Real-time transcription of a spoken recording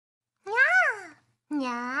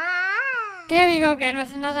There we go again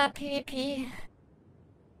with another PvP.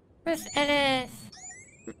 With Alice.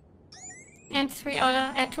 And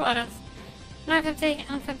two others.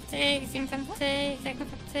 59, 51, 57,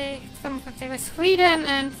 56, 55 with Freedom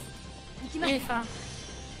and Eva.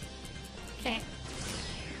 Okay.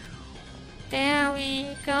 There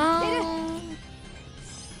we go.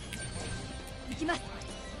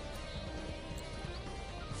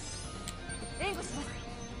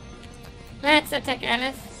 Let's attack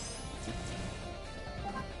Alice.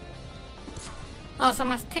 Oh,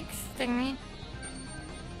 someone's texting me.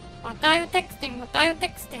 What are you texting? What are you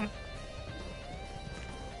texting?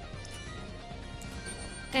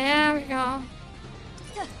 There we go.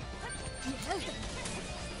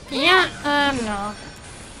 Yeah, no.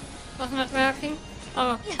 Was not working.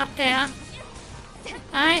 Oh, up there.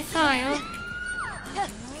 I saw you.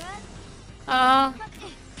 Oh.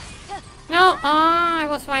 No, oh, I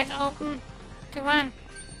was wide open to run.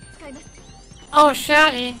 Oh,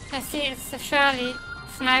 Shirley. I see it's a Shirley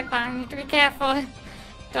sniper. I need to be careful.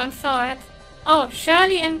 Don't saw it. Oh,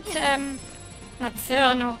 Shirley and, not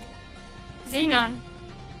Cyrano. Xenon.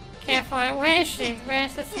 Careful. Where is she? Where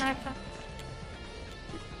is the sniper?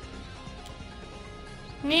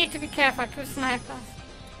 Need to be careful. Two snipers.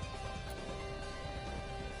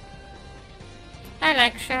 I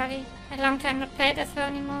like Shirley. A long time not played as her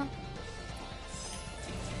anymore.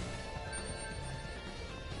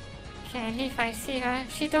 Okay, leave. I see her.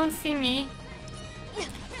 She don't see me.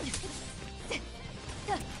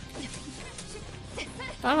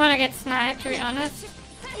 Don't wanna get sniped, to be honest.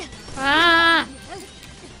 Ah!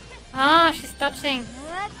 Oh, she's dodging.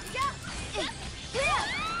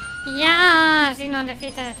 Yeah, Xenon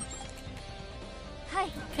defeated.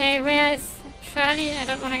 Okay, where is Shirley? I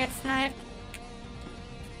don't wanna get sniped.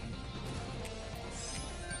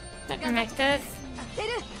 Let me make this.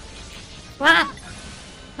 What?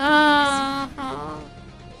 Oh, oh.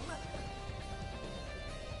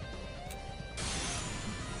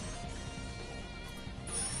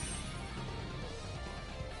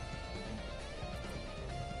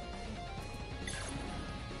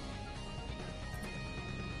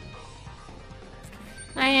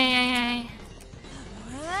 Ay, ay, ay, ay.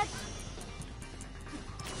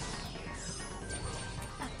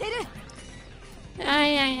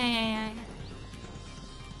 Ay, ay, ay, ay, ay.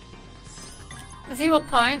 0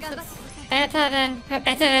 points. It's better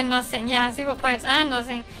than nothing. Yeah, 0 points are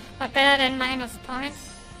nothing, but better than minus points.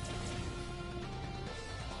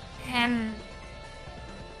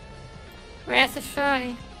 Where's the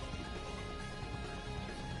Shirley?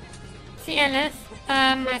 See Alice?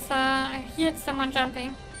 I heard someone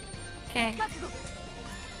jumping. Okay.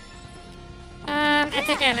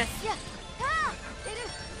 Attack Alice.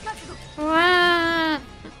 Wow.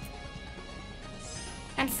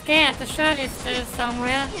 I'm scared. The Shirley is still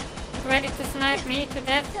somewhere, ready to snipe me to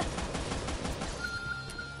death.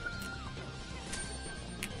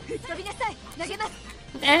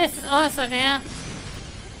 And Alice is also there.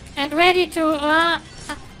 And ready to...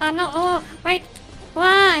 no, oh, wait.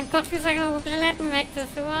 Wow, I'm confused. Let me make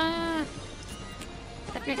this. Wow.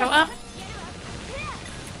 Let me go up.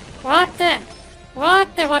 What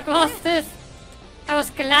was this? I was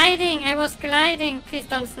gliding. Please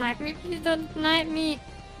don't snipe me. Please don't snipe me.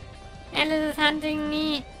 Alice is hunting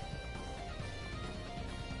me.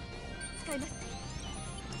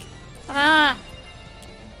 Ah.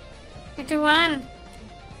 Into one.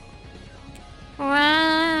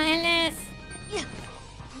 Wow, Alice.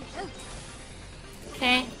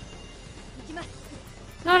 Okay. No.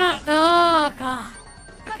 Oh, God.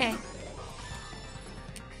 Okay.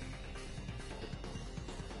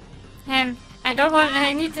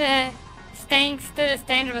 I need staying still is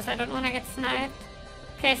dangerous. I don't want to get sniped.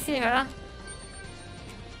 Okay, I see her.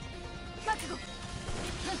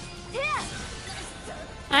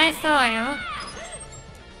 I saw you.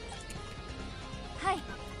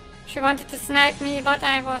 She wanted to snipe me, but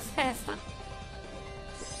I was faster.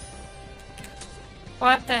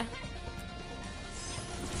 What the?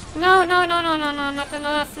 No, not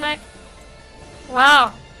another snipe.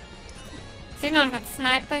 Wow. Xenon got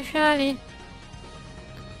sniped by Shirley.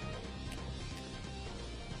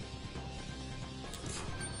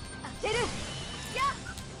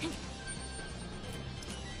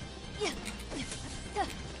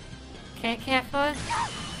 Okay, careful.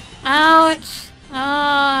 Ouch!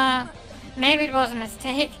 Oh, maybe it was a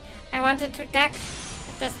mistake. I wanted to duck,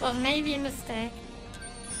 but this was maybe a mistake.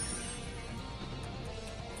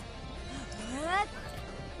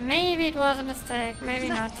 Maybe it was a mistake, maybe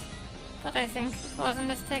not. But I think it was a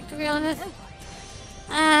mistake, to be honest.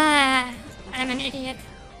 Ah, I'm an idiot.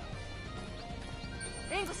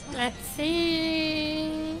 Let's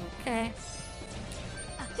see. Okay.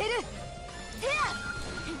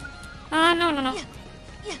 Ah, no, no, no.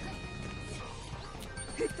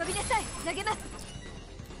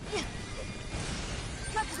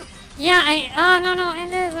 Yeah, no, no,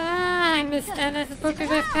 Alice. I missed Alice's Poké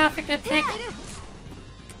with perfect attack.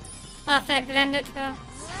 After I blended her.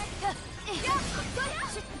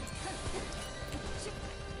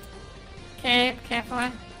 Okay,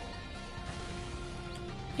 careful.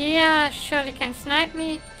 Yeah, surely can snipe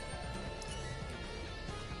me.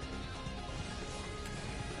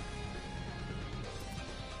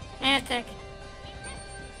 Attack.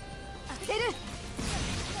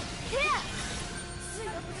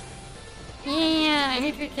 Yeah, I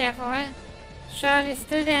need to be careful. Shirley's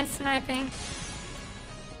still there and sniping.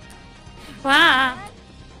 Wow.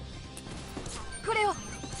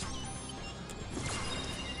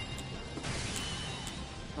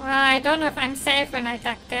 Well, I don't know if I'm safe when I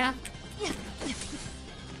duck there.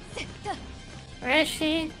 Where is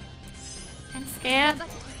she? I'm scared.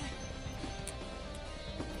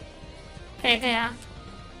 Okay, there.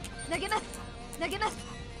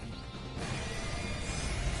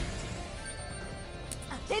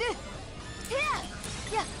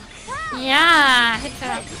 Yeah, hit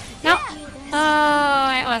her. No. Oh,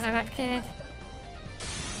 I also got killed.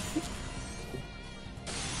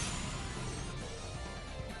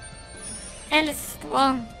 Alice is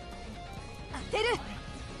strong.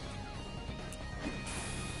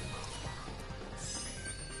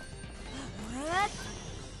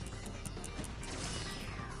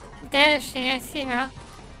 There is she, I see her.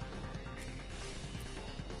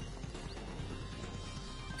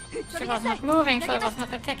 She was not moving, so I was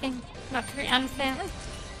not attacking. Not to be unfair.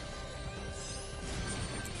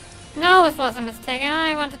 No, it was a mistake.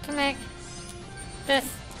 I wanted to make this.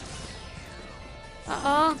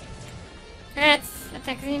 Uh-oh. Let's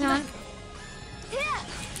attack Xenon.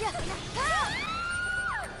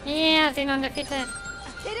 Yeah, Xenon defeated.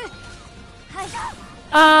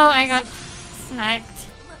 Oh, I got sniped.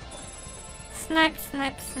 Sniped.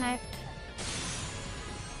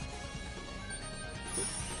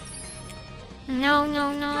 No.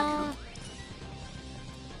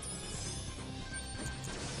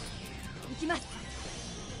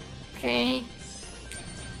 Okay.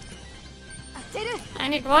 I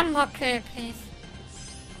need one more kill, please.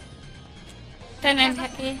 Then I'm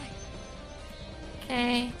happy.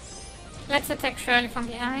 Okay. Let's attack Shirley from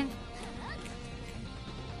behind.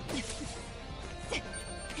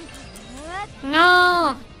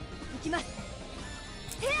 No!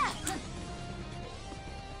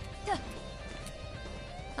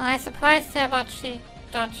 I surprised her, but she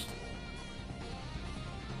dodged.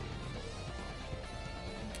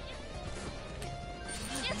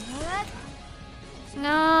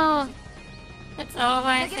 No! It's over,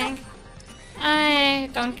 I think. I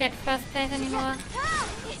don't get first place anymore.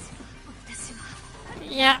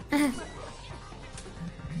 Yeah.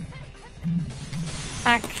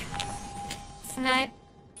 Fuck. Snipe.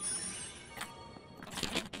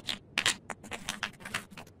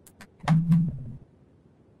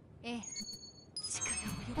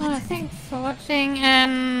 Oh, thanks for watching.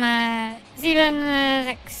 7,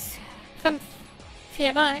 6, 5,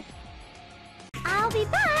 4, bye. I'll be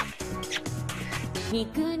back! 三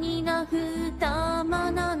国の太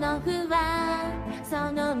ものの符はそ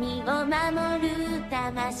の身を守る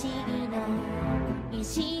魂の威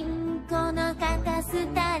信この肩す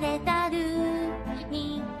たれたる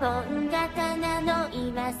日本刀の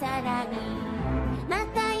今さらに